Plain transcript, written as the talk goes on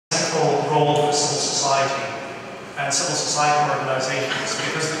central role for civil society and civil society organizations,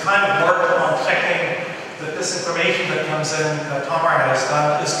 because the kind of work on checking that this information that comes in that Tamar has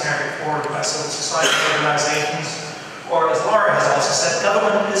done is carried forward by civil society organizations, or as Laura has also said,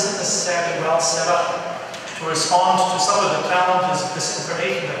 government isn't necessarily well set up to respond to some of the challenges of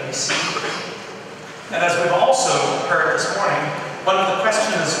disinformation that we see. And as we've also heard this morning, one of the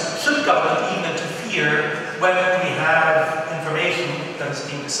questions is, should government even interfere when we have information that is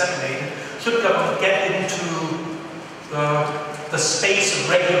being disseminated? Should government get into the space of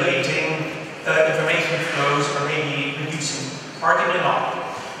regulating information flows or maybe reducing? Arguably not.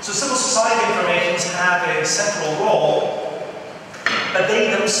 So civil society informations have a central role, but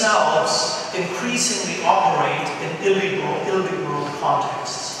they themselves increasingly operate in illiberal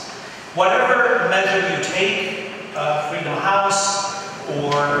contexts. Whatever measure you take, Freedom House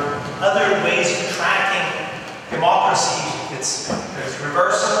or other ways of tracking democracy, there's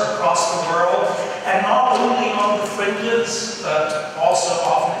reversal across the world, and not only on the fringes, but also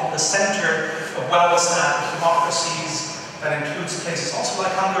often in the center of well-established democracies. That includes places also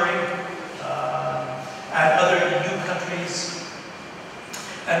like Hungary and other EU countries.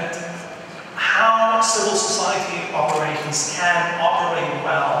 And how civil society operations can operate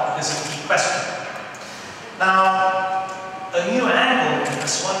well is a key question. Now, a new angle in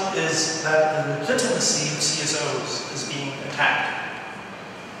this one is that the legitimacy of CSOs is being attacked.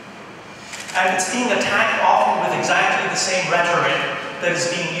 And it's being attacked often with exactly the same rhetoric that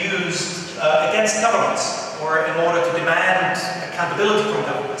is being used against governments, or in order to demand accountability from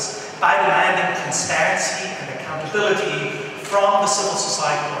governments, by demanding transparency and accountability from the civil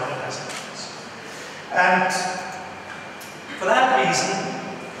society organizations. And for that reason,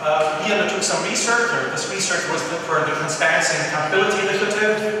 we undertook some research, or this research was for the Transparency and Accountability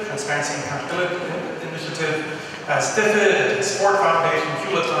Initiative. Transparency and Accountability Initiative has DFID, has Ford Foundation,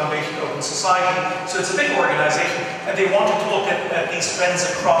 Hewlett Foundation, Open Society. So it's a big organization, and they wanted to look at these trends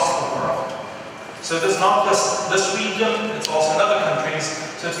across the world. So there's not just this region, it's also in other countries.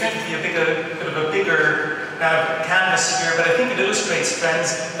 So it's going to be a bit of a bigger canvas here, but I think it illustrates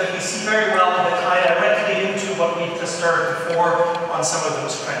trends that we see very well that tie directly into what we've just heard before on some of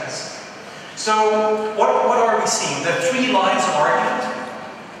those trends. So what are we seeing? There are three lines of argument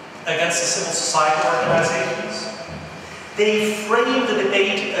against the civil society organizations. They frame the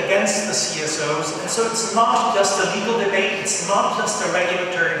debate against the CSOs, and so it's not just a legal debate, it's not just a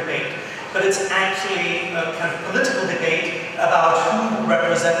regulatory debate, but it's actually a kind of political debate about who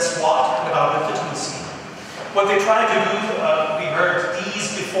represents what and about legitimacy. What they try to do, we heard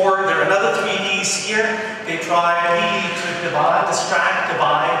Ds before, there are another 3 Ds here. They try really to divide, distract,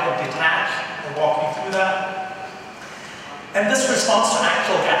 divide, and detach. I'll walk you through that. And this responds to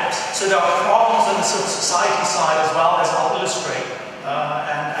actual gaps. So there are problems on the civil society side as well, as I'll illustrate.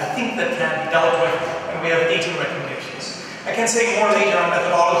 And I think that can be dealt with, and we have 18 recommendations. I can say more later on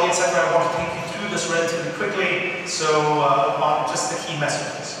methodology, etc. I want to take you through this relatively quickly, so on just the key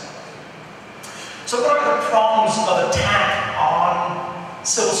messages. So what are the problems of attack on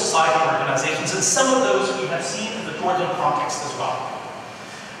civil society organizations? And some of those we have seen in the Georgian context as well.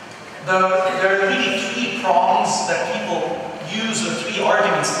 There are really 3 prongs that people use, or 3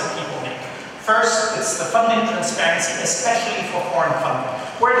 arguments that people make. First, it's the funding transparency, especially for foreign funding.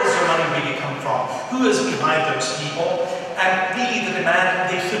 Where does your money really come from? Who is behind those people? And really the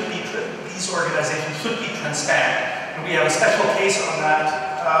demand, these organizations should be transparent. And we have a special case on that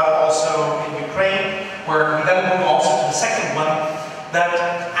also in Ukraine, where we then move also to the second one, that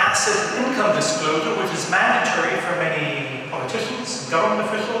asset income disclosure, which is mandatory for many politicians and government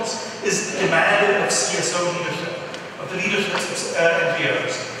officials, is demanded of CSO leadership, of the leadership of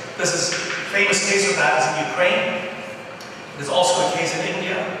NGOs. This is a famous case of that is in Ukraine. There's also a case in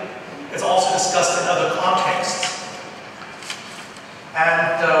India. It's also discussed in other contexts.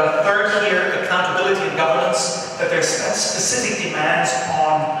 And third here, accountability and governance, that there's specific demands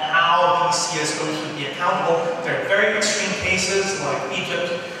on how these CSOs should be accountable. There are very extreme cases like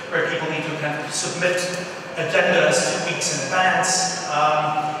Egypt, where people need to kind of submit agendas 2 weeks in advance.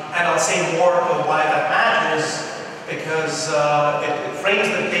 And I'll say more about why that matters, because it frames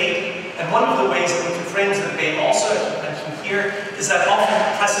the debate. And one of the ways in which it frames the debate also, as you mentioned here, is that often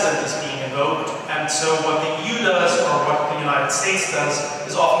precedent is being invoked. And so what the EU does, or what the United States does,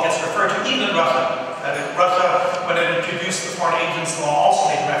 is often gets referred to, even in Russia. That in Russia, when it introduced the Foreign Agents Law, also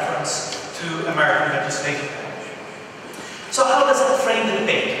made reference to American legislation. So how does it frame the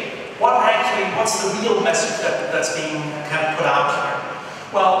debate? What's the real message that's being kind of put out here?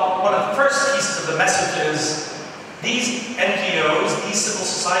 Well, one of the first pieces of the message is these NGOs, these civil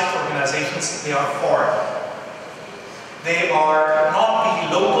society organizations, they are foreign. They are not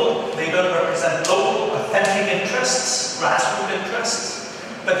really local. they don't represent local, authentic interests, grassroots interests,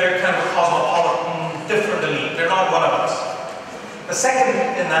 but they're kind of a cosmopolitan, different elite. They're not one of us. The second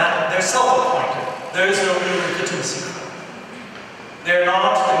in that, they're self-appointed. There is no real legitimacy. They're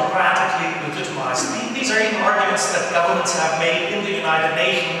not democratically legitimized. These are even arguments that governments have made in the United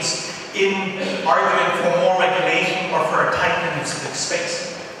Nations in arguing for more regulation or for a tightening of civic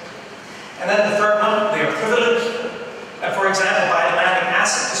space. And then the third one, they are privileged. And for example, by demanding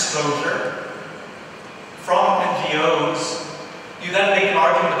asset disclosure from NGOs, you then make an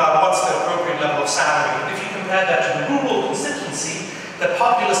argument about what's the appropriate level of salary. And if you compare that to the rural constituency, that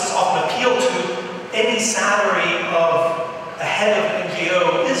populists often appeal to, any salary of a head of an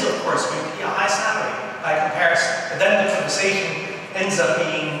NGO is, of course, going to be a high salary by comparison. But then the conversation ends up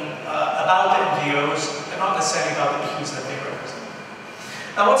being about NGOs and not necessarily about the issues that they represent.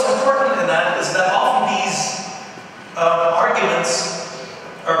 Now, what's important in that is that often these arguments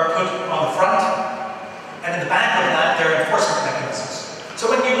are put on the front, and in the back of that, there are enforcement mechanisms.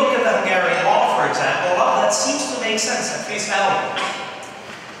 So when you look at the Hungarian law, for example, a lot of that seems to make sense at face value.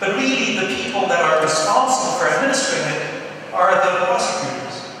 But really, the people that are responsible for administering it are the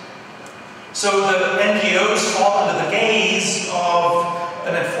prosecutors. So the NGOs fall under the gaze of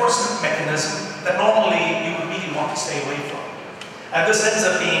an enforcement mechanism that normally you would really want to stay away from. And this ends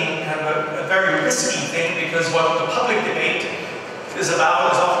up being kind of a very risky thing, because what the public debate is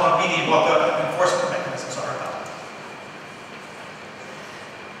about is often not really what the enforcement mechanisms are about.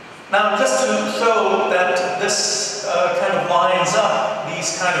 Now, just to show that this kind of lines up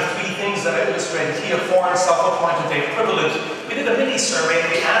these kind of three things that I illustrated here, foreign, self-appointed, data privilege, we did a mini survey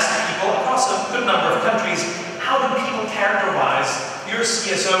and we asked people across a good number of countries, how do people characterize your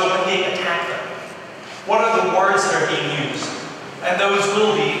CSO when they attack them? What are the words that are being used? And those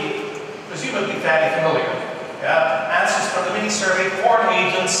will be presumably fairly familiar. Yeah? Answers from the mini survey: foreign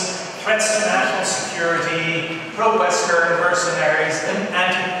agents, threats to national security, pro-Western, mercenaries, and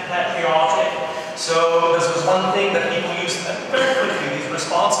anti-patriotic. So this was one thing that people used very quickly, these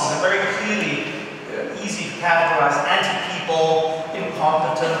responses, and very clearly easy to categorize: anti-people,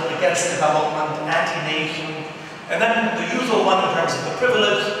 incompetent, against development, anti-nation. And then the usual one in terms of the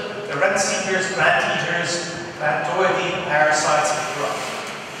privilege: the rent seekers, grant eaters, grant-toity, parasites, and corrupt.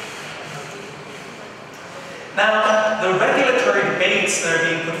 Now, the regulatory debates that are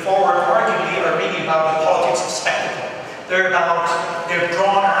being put forward arguably are really about the politics of spectacle. They're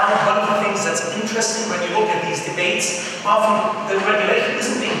drawn out. One of the things that's interesting when you look at these debates, often the regulation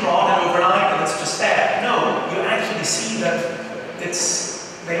isn't being brought in overnight and it's just there. No, you actually see that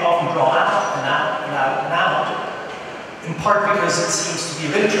they often draw out and out and out and out, in part because it seems to be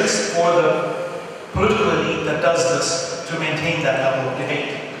of interest for the political elite that does this to maintain that level of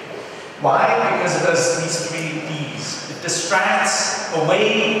debate. Why? Because it does these three Ds. It distracts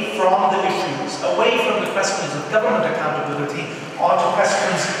away from the issues, away from the questions of government accountability, onto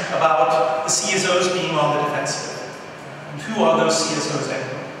questions about the CSOs being on the defensive. And who are those CSOs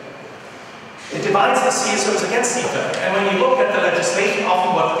anyway? It divides the CSOs against each other. And when you look at the legislation,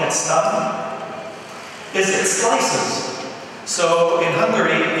 often what gets done is it slices. So in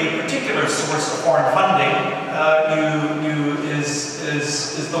Hungary, a particular source of foreign funding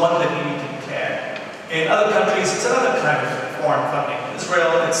is the one that you need to declare. In other countries, it's another kind of foreign funding. In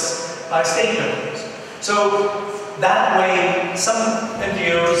Israel, it's by state buildings. So that way, some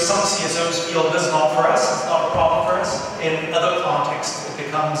NGOs, some CSOs feel this is not for us, it's not a problem for us. In other contexts, it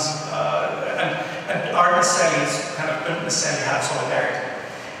becomes, and aren't necessarily, don't necessarily have solidarity.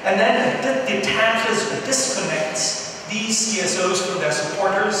 And then it detaches or disconnects these CSOs from their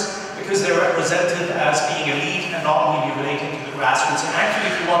supporters because they're represented as being elite and not really relating to the grassroots. And actually,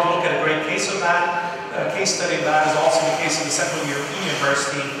 if you want to look at a great case of that, a case study of that is also the case of the Central European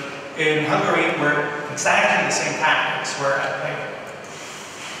University in Hungary, where exactly the same tactics were at play.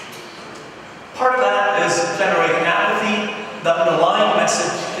 Part of that is generating apathy. The underlying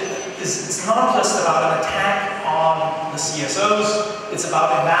message is it's not just about an attack on the CSOs, it's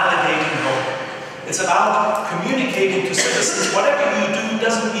about invalidating hope. It's about communicating to citizens whatever you do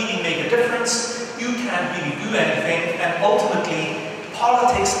doesn't really make a difference, you can't really do anything, and ultimately,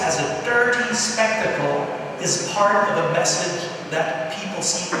 politics as a dirty spectacle is part of a message that people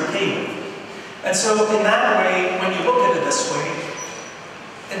seem okay with. And so in that way, when you look at it this way,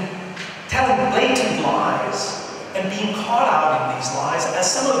 and telling blatant lies and being caught out in these lies,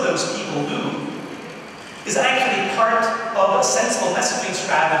 as some of those people do, is actually part of a sensible messaging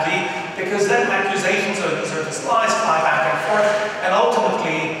strategy, because then accusations of these are just lies fly back and forth, and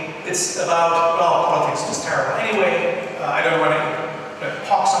ultimately it's about, well, politics is terrible anyway, I don't want to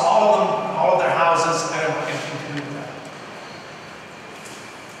pox on all of them, all of their houses, I don't want anything to do with that.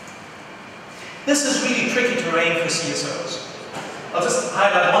 This is really tricky terrain for CSOs. I'll just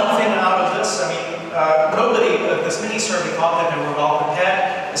highlight one thing out of this. I mean, nobody at this mini-survey thought that they were well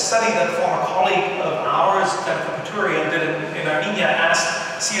prepared. A study that a former colleague of ours, Jennifer Paturian, did in Armenia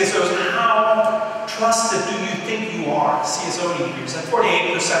asked CSOs, how trusted do you think you are, CSO leaders? And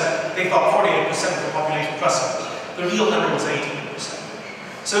 48%, they thought 48% of the population trusted. The real number was 18%.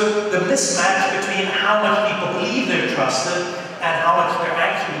 So the mismatch between how much people believe they're trusted and how much they're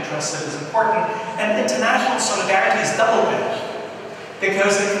actually trusted is important. And international solidarity is double-edged,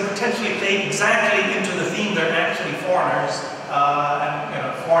 because they can potentially play exactly into the theme they're actually foreigners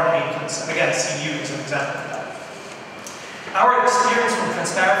and foreign agents. And again, CU is an example of that. Our experience from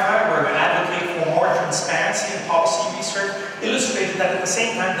Transparify, where we advocate for more transparency in policy research, illustrated that at the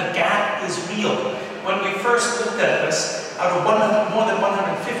same time the gap is real. When we first looked at this, out of more than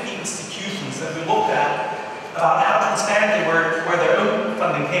 150 institutions that we looked at about how transparent they were, where their own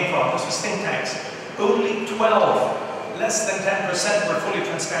funding came from, this was think tanks, only 12, less than 10% were fully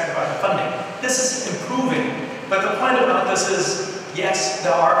transparent about the funding. This is improving, but the point about this is, yes,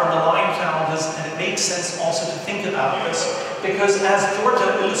 there are underlying challenges, and it makes sense also to think about this, because as Georgia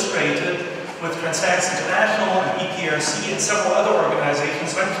illustrated with Transparency International and ECRRC and several other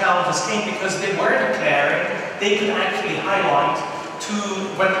organizations, when challenges came because they were declaring, they could actually highlight to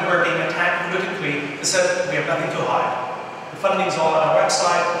when they were being attacked politically, they said, we have nothing to hide. The funding's all on our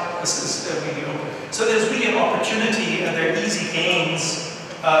website, this is really open. So there's really an opportunity, and there are easy gains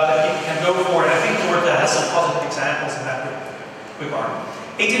that people can go for, and I think Georgia has some positive examples in that regard.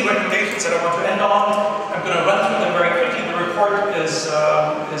 18 recommendations that I want to end on. I'm going to run through them very quickly. The report is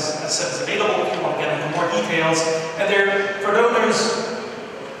available if you want to get into more details, and they're for donors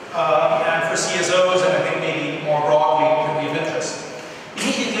and for CSOs, and I think maybe more broadly can be of interest.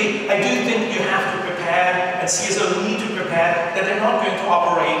 Immediately, I do think you have to prepare, and CSOs need to prepare, that they're not going to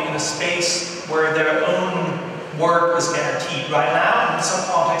operate in a space where their own work is guaranteed. Right now, in some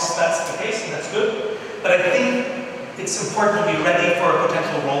contexts, that's the case, and that's good. But I think it's important to be ready for a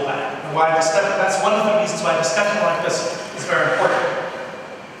potential rollback. And that's one of the reasons why a discussion like this is very important.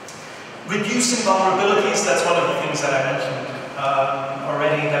 Reducing vulnerabilities, that's one of the things that I mentioned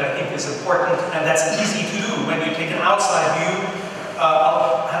already that I think is important, and that's easy to do. When you take an outside view,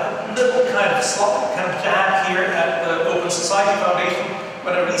 I'll have a little kind of jab here at the Open Society Foundation.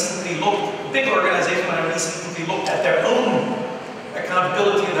 When I recently looked, big organization, when I recently looked at their own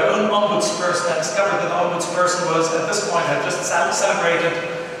accountability, their own ombudsperson, I discovered that the ombudsperson was, at this point, had just celebrated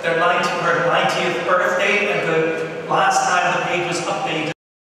their 90th birthday, and the last time the page was updated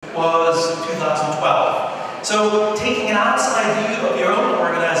was 2012. So taking an outside view of your own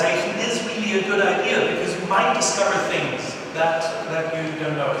organization is really a good idea, because you might discover things that you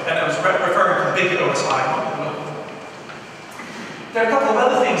don't know. And I was referring to big OSI. There are a couple of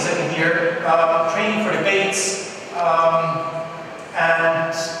other things in here, training for debates,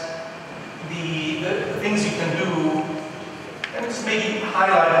 and the things you can do. Let me just maybe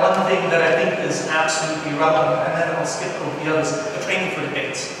highlight one thing that I think is absolutely relevant, and then I'll skip over the others, the training for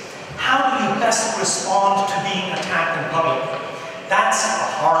debates. How do you best respond to being attacked in public? That's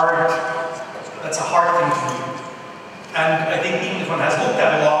a hard thing to do. And I think even if one has looked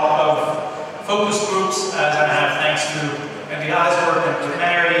at a lot of focus groups, as I have thanks to NDI's work and with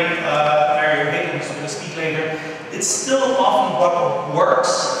Mary O'Hagan, who's going to speak later, it's still often what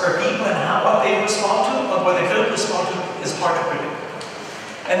works for people and what they respond to, but what they don't respond to is hard to predict.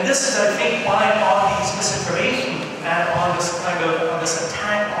 And this is, I think, why on these misinformation and on this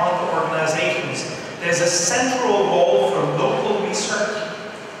attack on the organizations, there's a central role for local research,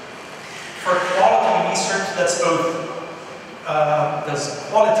 for quality research that's both there's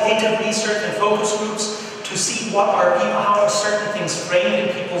qualitative research and focus groups to see what are people, how are certain things framed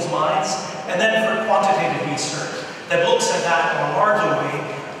in people's minds, and then for quantitative research that looks at that in a larger way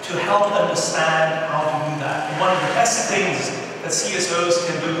to help understand how to do that. And one of the best things that CSOs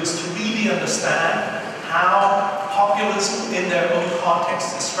can do is to really understand how populism in their own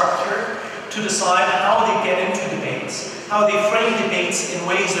context is structured, to decide how they get into debates, how they frame debates in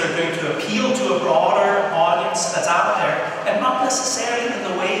ways that are going to appeal to a broader audience that's out there, and not necessarily in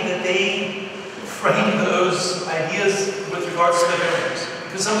the way that they frame those ideas with regards to the donors.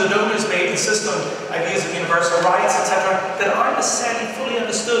 Because some of the donors may insist on ideas of universal rights, etc., that aren't necessarily fully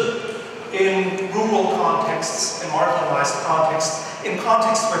understood in rural contexts, in marginalized contexts, in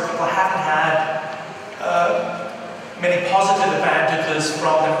contexts where people haven't had many positive advantages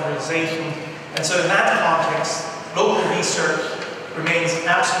from democratization. And so in that context, local research remains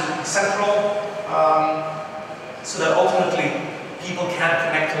absolutely central, so that ultimately people can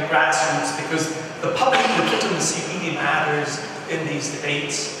connect to the grassroots, because the public legitimacy really matters in these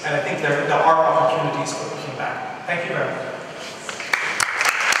debates, and I think there are opportunities for looking back. Thank you very much.